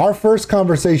 Our first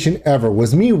conversation ever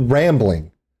was me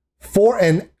rambling for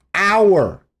an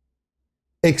hour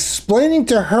explaining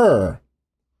to her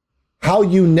how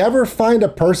you never find a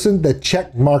person that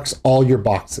check marks all your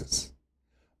boxes.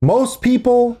 Most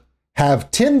people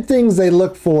have 10 things they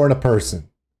look for in a person,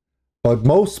 but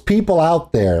most people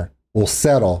out there will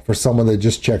settle for someone that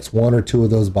just checks 1 or 2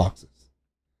 of those boxes.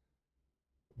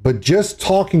 But just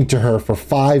talking to her for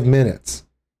 5 minutes,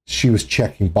 she was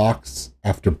checking box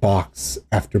after box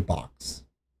after box.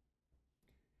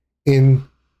 In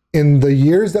the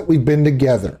years that we've been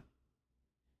together,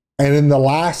 and in the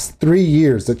last 3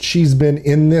 years that she's been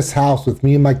in this house with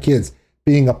me and my kids,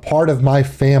 being a part of my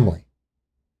family,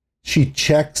 she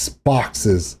checks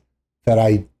boxes that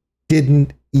I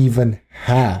didn't even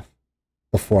have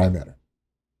before I met her.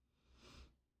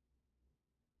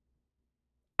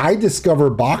 I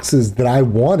discovered boxes that I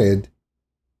wanted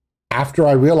after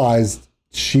I realized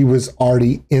she was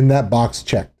already in that box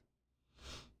checked.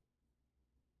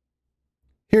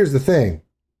 Here's the thing.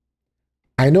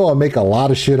 I know I make a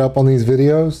lot of shit up on these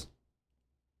videos.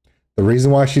 The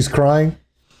reason why she's crying,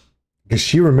 because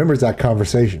she remembers that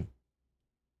conversation.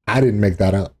 I didn't make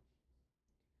that up.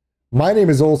 My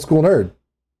name is Old School Nerd.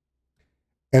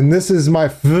 And this is my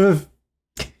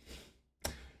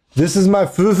this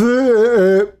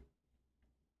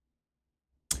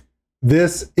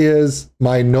is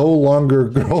my no longer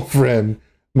girlfriend,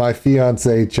 my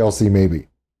fiance, Chelsea Maybe.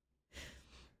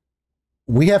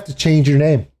 We have to change your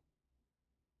name.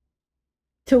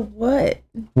 To what?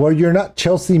 Well, you're not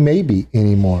Chelsea Maybe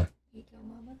anymore.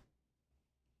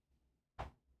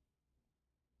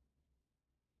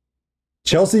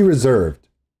 Chelsea Reserved.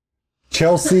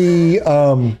 Chelsea,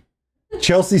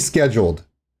 Chelsea Scheduled.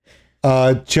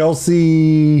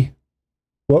 Chelsea,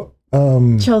 what?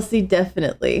 Chelsea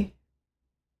Definitely.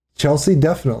 Chelsea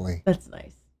Definitely. That's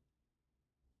nice.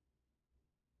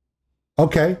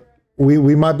 Okay,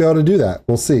 we might be able to do that.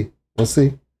 We'll see. We'll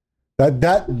see.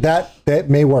 That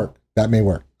may work. That may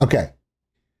work. Okay.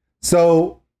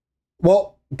 So,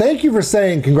 well, thank you for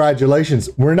saying congratulations.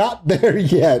 We're not there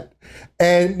yet.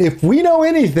 And if we know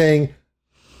anything,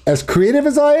 as creative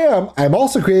as I am, I'm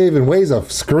also creative in ways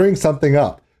of screwing something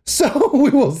up. So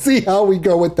we will see how we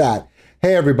go with that.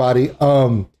 Hey, everybody.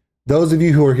 Those of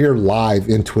you who are here live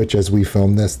in Twitch as we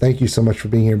film this, thank you so much for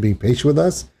being here and being patient with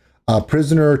us.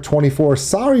 Prisoner24,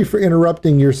 sorry for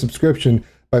interrupting your subscription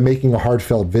by making a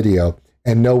heartfelt video.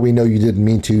 And no, we know you didn't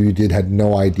mean to. You had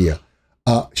no idea.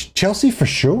 Chelsea for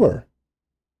sure.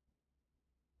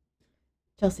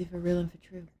 Chelsea for real and for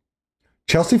true.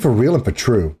 Chelsea for real and for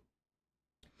true.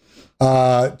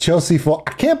 Chelsea for,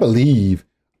 I can't believe.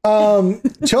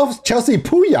 Chelsea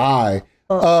Puyai.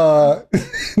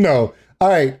 No. All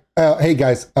right. Hey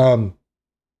guys.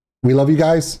 We love you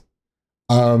guys.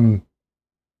 I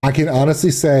can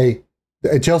honestly say,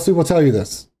 Chelsea will tell you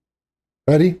this.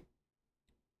 Ready?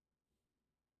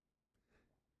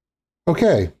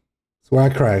 Okay. That's where I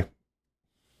cry.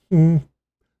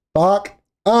 Fuck.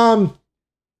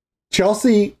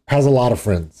 Chelsea has a lot of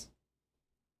friends.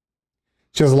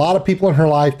 She has a lot of people in her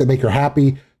life that make her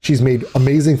happy. She's made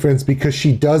amazing friends because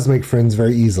she does make friends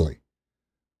very easily.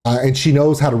 And she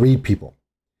knows how to read people.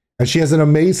 And she has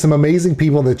some amazing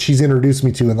people that she's introduced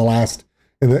me to in the last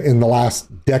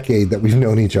decade that we've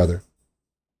known each other.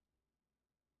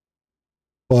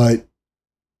 But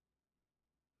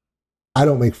I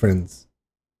don't make friends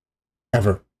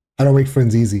ever. I don't make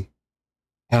friends easy.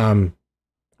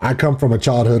 I come from a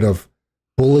childhood of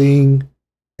bullying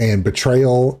and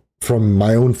betrayal from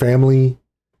my own family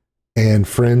and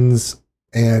friends,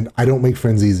 and I don't make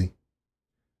friends easy.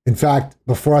 In fact,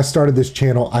 before I started this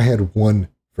channel, I had one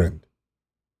friend.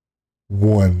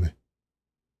 One.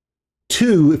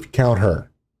 Two, if you count her.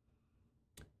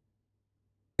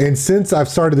 And since I've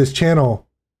started this channel,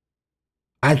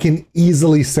 I can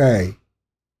easily say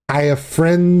I have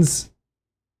friends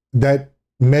that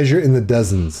measure in the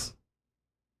dozens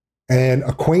and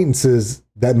acquaintances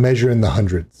that measure in the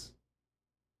hundreds.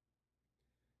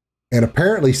 And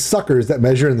apparently suckers that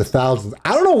measure in the thousands.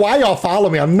 I don't know why y'all follow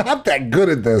me. I'm not that good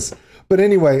at this. But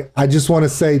anyway, I just want to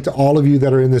say to all of you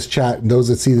that are in this chat and those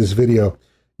that see this video,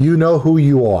 you know who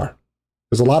you are.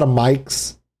 There's a lot of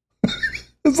Mikes.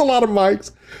 There's a lot of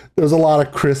Mikes. There's a lot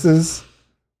of Chris's.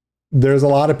 There's a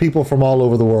lot of people from all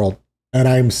over the world. And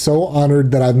I'm so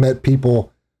honored that I've met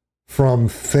people from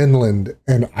Finland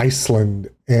and Iceland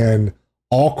and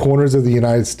all corners of the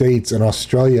United States and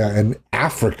Australia and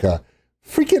Africa.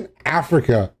 Freaking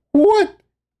Africa. What?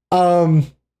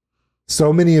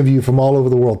 So many of you from all over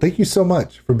the world. Thank you so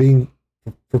much for being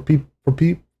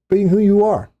being who you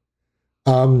are.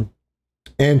 And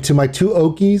to my two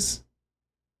Okies,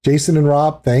 Jason and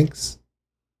Rob, thanks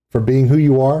for being who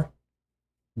you are.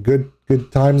 Good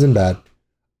times and bad.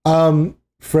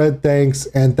 Fred, thanks.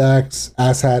 Anthax,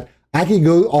 Asshat. I can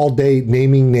go all day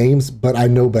naming names, but I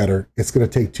know better. It's going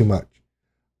to take too much.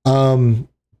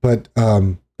 But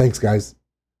thanks, guys.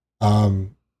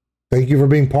 Thank you for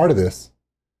being part of this.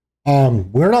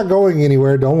 We're not going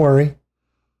anywhere. Don't worry.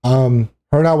 Her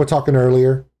and I were talking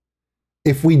earlier.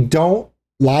 If we don't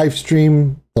live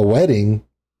stream the wedding,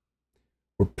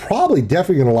 we're probably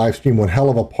definitely going to live stream one hell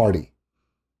of a party.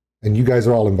 And you guys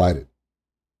are all invited.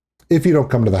 If you don't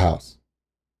come to the house.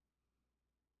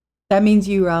 That means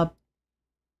you, Rob.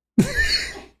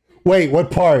 Wait, what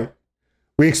part?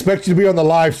 We expect you to be on the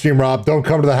live stream, Rob. Don't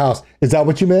come to the house. Is that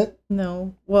what you meant?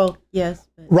 No. Well, yes.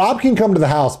 But... Rob can come to the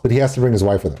house, but he has to bring his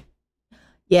wife with him.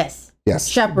 Yes. Yes.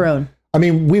 Chaperone. I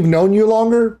mean, we've known you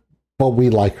longer, but we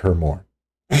like her more.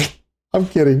 I'm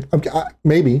kidding.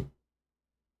 Maybe.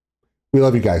 We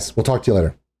love you guys. We'll talk to you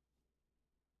later.